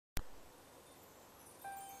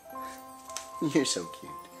You're so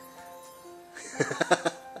cute.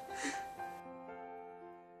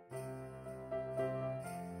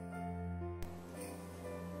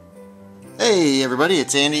 Hey everybody,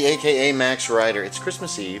 it's Andy, aka Max Rider. It's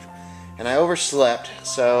Christmas Eve, and I overslept,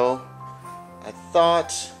 so I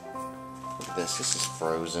thought, look at this, this is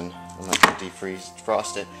frozen. I'm not going to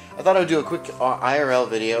defrost it. I thought I would do a quick IRL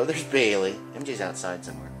video. There's Bailey. MJ's outside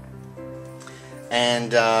somewhere.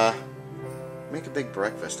 And make a big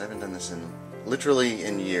breakfast. I haven't done this literally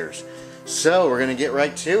in years. So we're going to get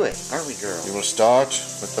right to it, aren't we, girl? We will start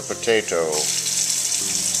with the potato.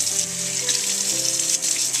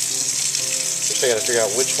 First I got to figure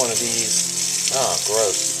out which one of these. Ah,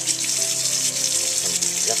 gross. Some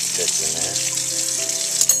yuck bits in there.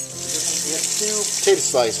 We have two potato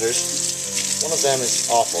slicers. One of them is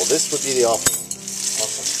awful. This would be the awful one.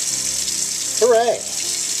 Awesome. Hooray!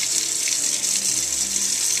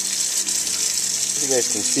 You guys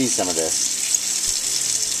can see some of this.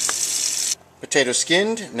 Potato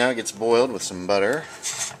skinned, now it gets boiled with some butter.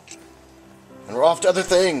 And we're off to other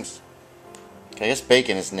things. Okay, I guess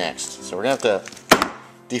bacon is next. So we're going to have to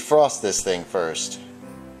defrost this thing first.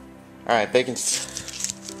 Alright, bacon's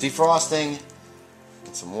defrosting.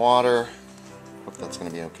 Get some water. Hope that's going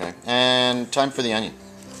to be okay. And time for the onion.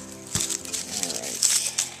 Alright.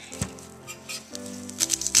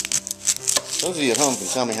 Those of you at home can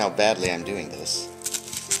tell me how badly I'm doing this.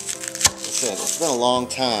 Like I said, it's been a long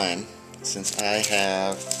time since I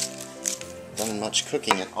have done much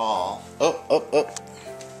cooking at all. Oh.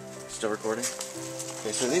 Still recording?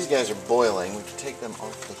 Okay, so these guys are boiling. We can take them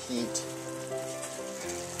off the heat.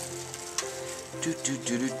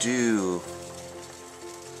 Do.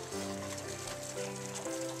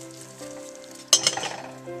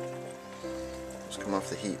 Let's come off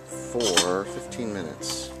the heat for 15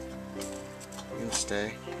 minutes. You gonna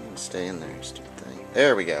stay? You gonna stay in there, you stupid thing.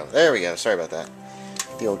 There we go. Sorry about that.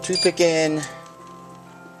 The old toothpick in.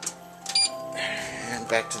 And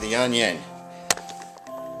back to the onion.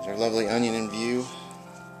 There's our lovely onion in view.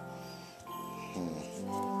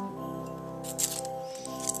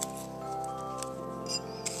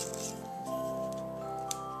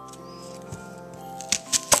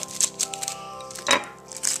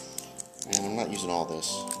 And I'm not using all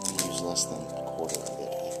this. I'm going to use less than a quarter of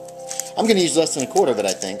it. I'm going to use less than a quarter of it,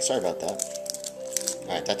 I think. Sorry about that.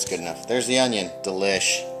 Alright, that's good enough. There's the onion.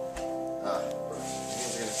 Delish. Onions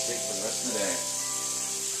are going to stick for the rest of the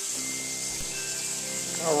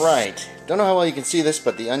day. Alright. Don't know how well you can see this,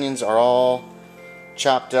 but the onions are all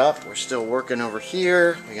chopped up. We're still working over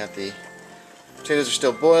here. We got the potatoes are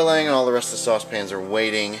still boiling, and all the rest of the saucepans are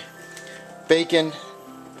waiting. Bacon,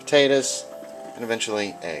 potatoes, and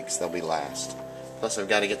eventually eggs. They'll be last. Plus I've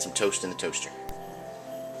got to get some toast in the toaster.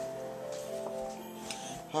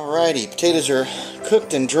 Alrighty, potatoes are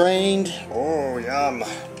cooked and drained. Oh, yum.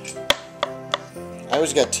 I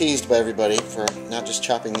always got teased by everybody for not just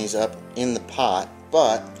chopping these up in the pot,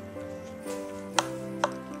 but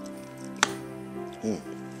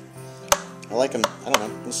I like them. I don't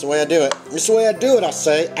know. This is the way I do it. This is the way I do it, I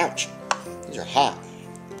say. Ouch. These are hot.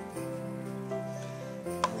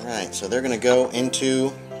 Alright, so they're going to go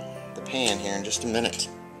into the pan here in just a minute.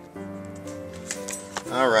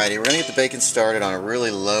 Alrighty, we're going to get the bacon started on a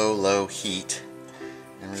really low heat.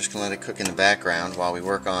 And we're just going to let it cook in the background while we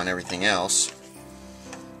work on everything else.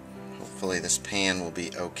 Hopefully this pan will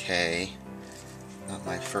be okay. Not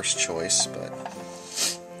my first choice, but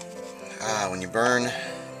when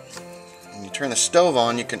you turn the stove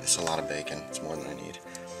on, you can, it's a lot of bacon, it's more than I need.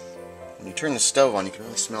 When you turn the stove on, you can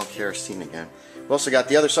really smell kerosene again. We've also got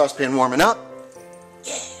the other saucepan warming up.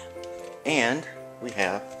 Yeah. And we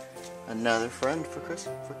have another friend for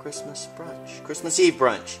Christmas brunch. Christmas Eve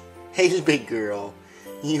brunch. Hey, big girl.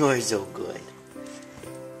 You are so good.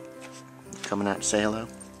 Coming out to say hello?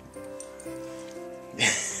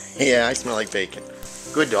 Yeah, I smell like bacon.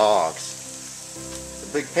 Good dogs.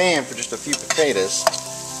 A big pan for just a few potatoes.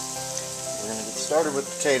 We're going to get started with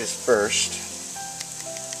potatoes first.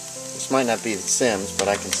 This might not be the Sims, but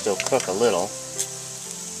I can still cook a little. A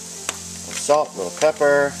little salt, a little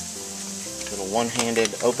pepper. Little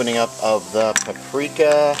one-handed opening up of the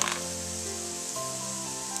paprika.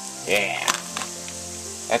 Yeah,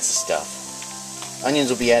 that's the stuff. Onions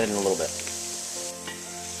will be added in a little bit.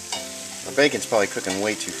 The bacon's probably cooking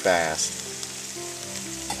way too fast.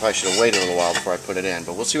 I probably should have waited a little while before I put it in,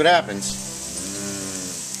 but we'll see what happens.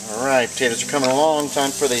 Alright, potatoes are coming along.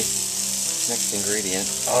 Time for the next ingredient.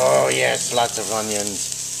 Oh yes, lots of onions.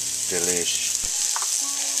 Delish.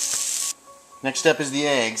 Next up is the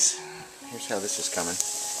eggs. Here's how this is coming.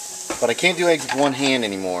 But I can't do eggs with one hand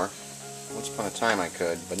anymore. Once upon a time I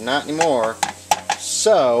could, but not anymore.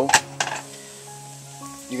 So,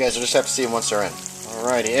 You guys will just have to see them once they're in.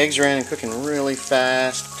 Alrighty, eggs are in and cooking really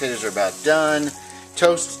fast. Potatoes are about done.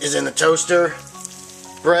 Toast is in the toaster.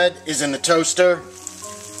 Bread is in the toaster.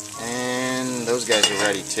 And those guys are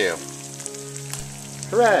ready too.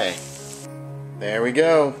 Hooray! There we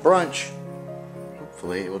go, brunch.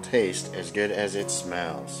 Hopefully it will taste as good as it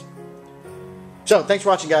smells. So, thanks for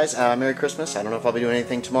watching, guys. Merry Christmas. I don't know if I'll be doing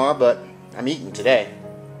anything tomorrow, but I'm eating today.